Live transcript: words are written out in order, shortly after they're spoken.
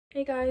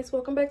Hey guys,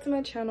 welcome back to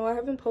my channel. I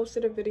haven't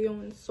posted a video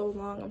in so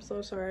long. I'm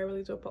so sorry. I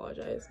really do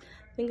apologize.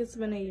 I think it's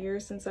been a year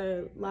since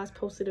I last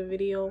posted a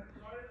video,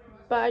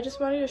 but I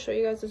just wanted to show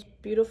you guys this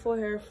beautiful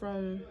hair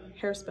from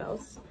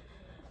Hairspells.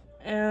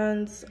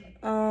 And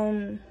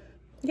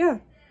yeah,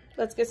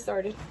 let's get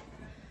started.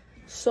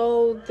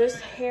 So this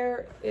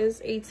hair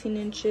is 18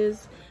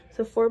 inches. It's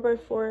a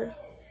 4x4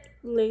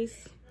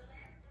 lace.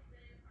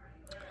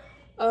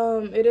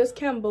 It is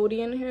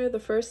Cambodian hair. The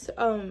first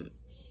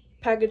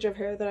package of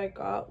hair that I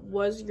got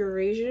was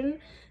Eurasian,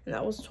 and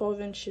that was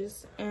 12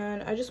 inches.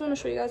 And I just want to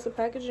show you guys the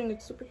packaging.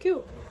 It's super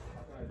cute.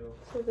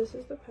 So this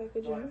is the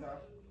packaging.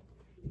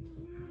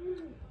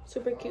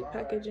 Super cute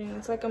packaging.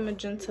 It's like a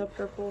magenta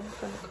purple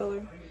kind of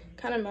color.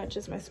 Kind of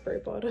matches my spray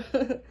bottle.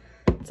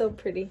 It's so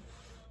pretty.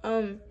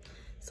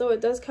 So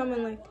it does come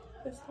in like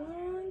this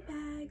long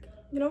bag,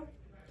 you know,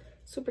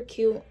 super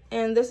cute.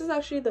 And this is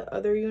actually the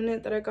other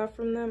unit that I got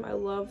from them. I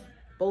love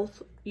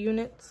both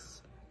units.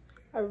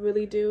 I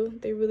really do.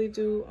 They really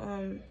do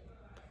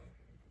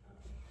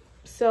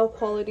sell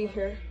quality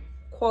hair.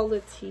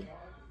 Quality.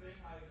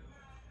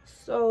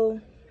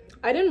 So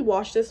I didn't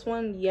wash this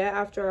one yet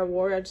after I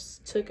wore it. I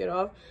just took it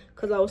off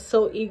because I was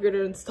so eager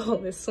to install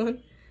this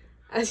one,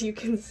 as you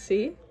can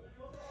see.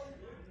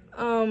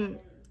 So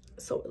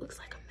it looks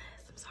like a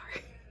mess. I'm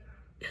sorry.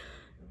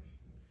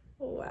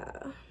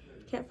 Wow.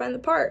 Can't find the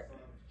part.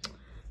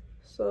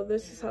 So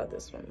this is how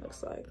this one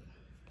looks like.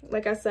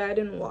 Like I said, I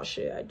didn't wash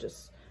it. I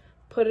just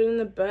put it in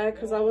the bag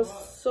because I was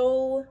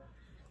so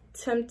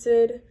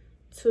tempted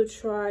to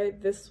try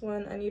this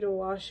one. I need to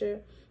wash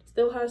it.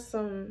 Still has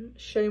some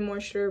Shea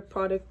Moisture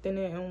product in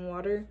it and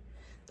water.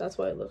 That's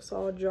why it looks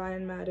all dry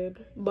and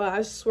matted. But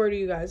I swear to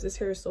you guys, this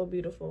hair is so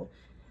beautiful.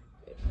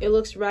 It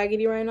looks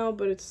raggedy right now,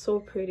 but it's so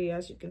pretty,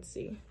 as you can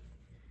see.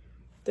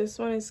 This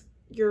one is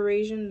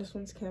Eurasian. This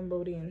one's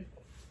Cambodian.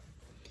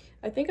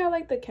 I think I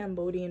like the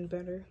Cambodian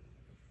better.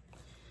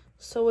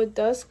 So it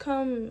does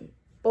come,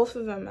 both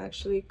of them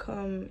actually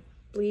come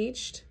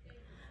bleached,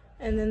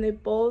 and then they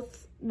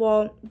both,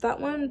 well, that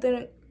one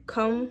didn't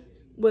come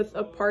with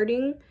a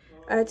parting.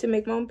 I had to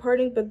make my own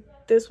parting, but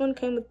this one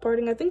came with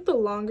parting. I think the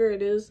longer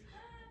it is,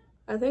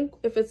 I think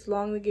if it's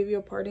long, they give you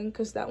a parting,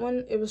 because that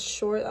one, it was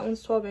short. That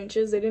one's 12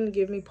 inches. They didn't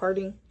give me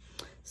parting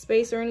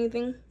space or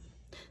anything.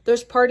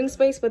 There's parting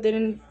space, but they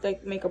didn't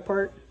like make a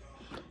part,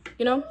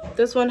 you know.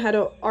 This one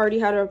already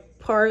had a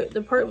part.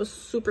 The part was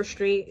super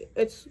straight.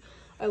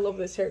 I love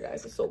this hair,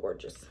 guys. It's so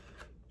gorgeous.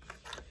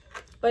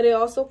 But it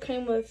also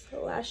came with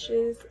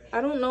lashes.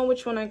 I don't know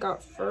which one I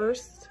got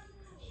first.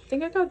 I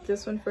think I got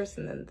this one first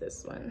and then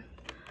this one.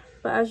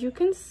 But as you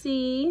can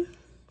see,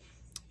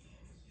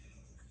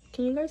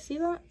 can you guys see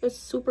that? It's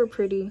super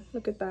pretty.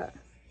 Look at that.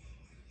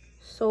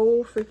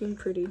 So freaking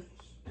pretty.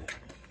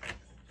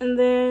 And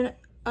then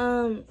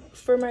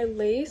for my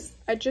lace,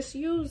 I just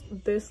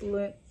used this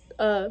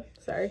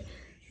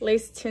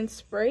lace tint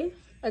spray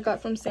I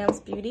got from Sam's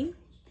Beauty.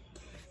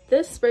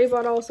 This spray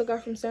bottle I also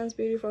got from Sam's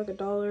Beauty for like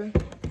 $1.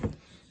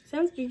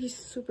 Sam's Beauty is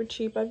super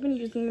cheap. I've been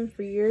using them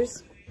for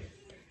years.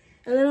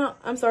 And then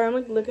I'm sorry, I'm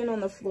like looking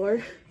on the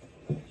floor.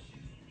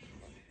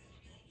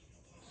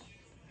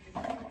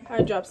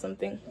 I dropped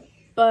something,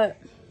 but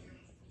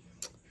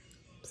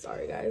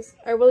sorry guys.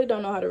 I really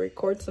don't know how to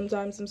record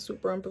sometimes. I'm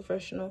super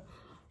unprofessional.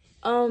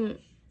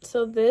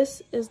 So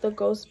this is the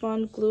Ghost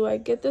Bond glue. I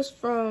get this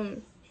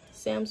from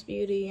Sam's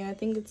Beauty, and I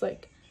think it's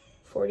like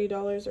 $40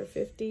 or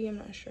 $50. I'm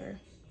not sure.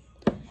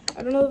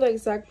 I don't know the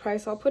exact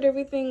price. I'll put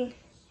everything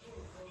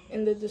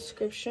in the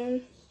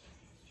description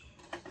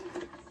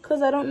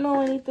because I don't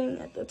know anything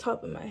at the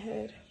top of my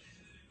head.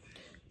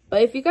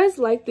 But if you guys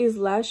like these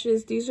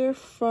lashes, these are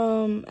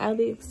from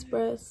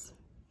AliExpress.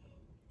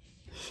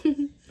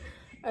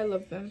 I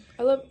love them.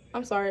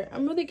 I'm sorry,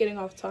 I'm really getting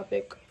off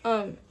topic.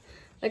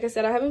 Like I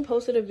said, I haven't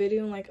posted a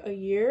video in like a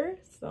year,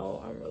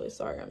 so I'm really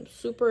sorry. I'm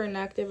super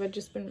inactive. I've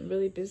just been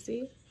really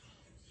busy.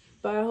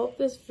 But I hope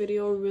this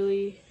video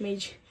really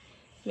makes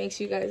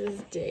you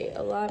guys' day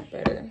a lot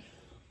better,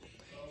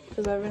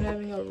 because I've been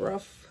having a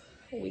rough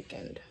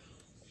weekend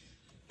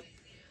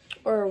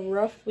or a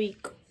rough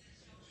week.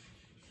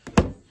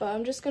 But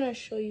I'm just gonna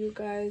show you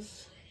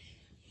guys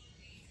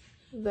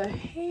the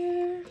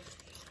hair,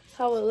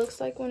 how it looks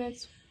like when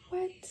it's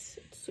wet. It's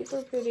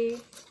super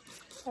pretty.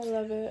 I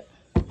love it.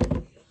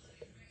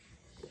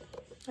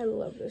 I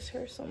love this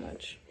hair so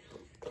much.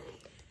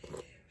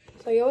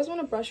 So you always want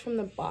to brush from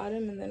the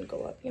bottom and then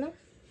go up, you know?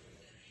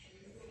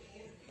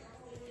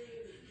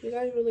 You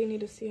guys really need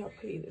to see how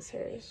pretty this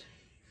hair is.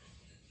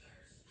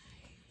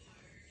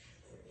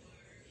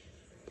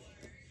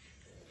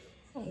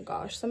 Oh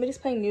gosh, somebody's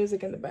playing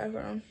music in the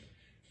background.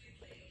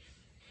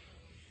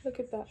 Look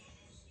at that.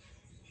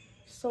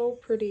 So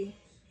pretty.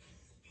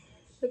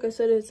 Like I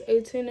said, it's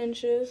 18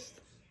 inches.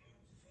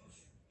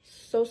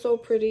 So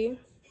pretty.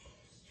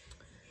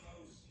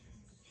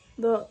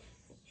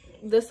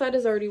 This side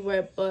is already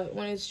wet, but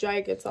when it's dry,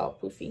 it gets all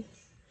poofy.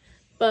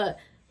 But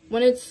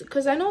when it's,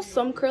 because I know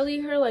some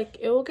curly hair, like,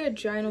 it will get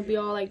dry and it'll be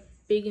all like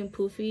big and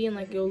poofy and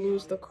like you'll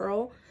lose the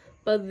curl.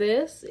 But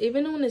this,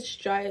 even when it's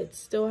dry, it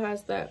still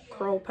has that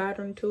curl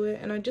pattern to it,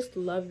 and I just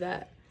love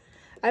that.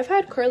 I've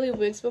had curly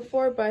wigs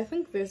before, but I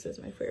think this is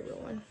my favorite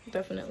one.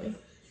 Definitely.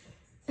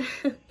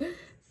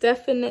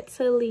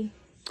 Definitely.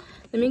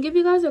 Let me give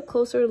you guys a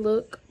closer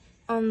look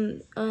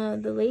on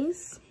the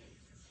lace.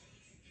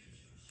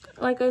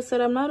 Like I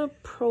said, I'm not a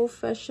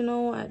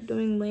professional at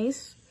doing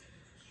lace.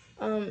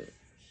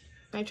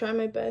 I try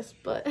my best,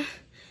 but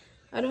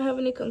I don't have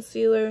any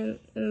concealer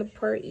in the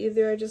part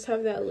either. I just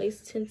have that lace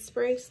tint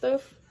spray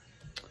stuff.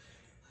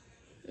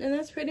 And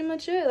that's pretty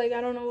much it. Like, I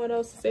don't know what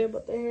else to say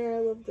about the hair. I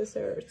love this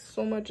hair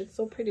so much. It's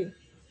so pretty.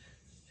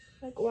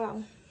 Like,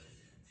 wow.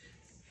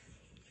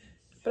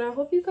 But I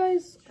hope you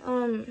guys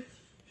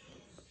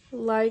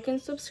like and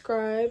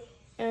subscribe.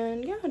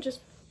 And yeah,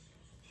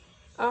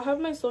 I'll have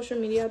my social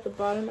media at the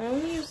bottom. I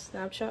only use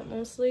Snapchat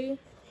mostly.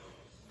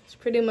 It's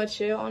pretty much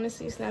it,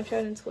 honestly. Snapchat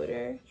and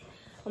Twitter.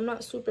 I'm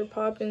not super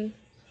popping.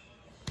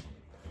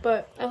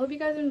 But I hope you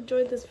guys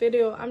enjoyed this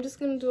video. I'm just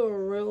going to do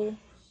a real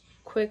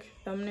quick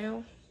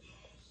thumbnail.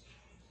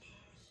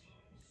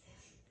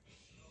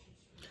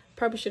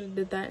 Probably should have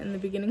did that in the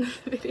beginning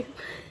of the video.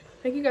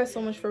 Thank you guys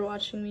so much for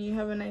watching me.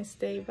 Have a nice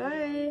day.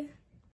 Bye.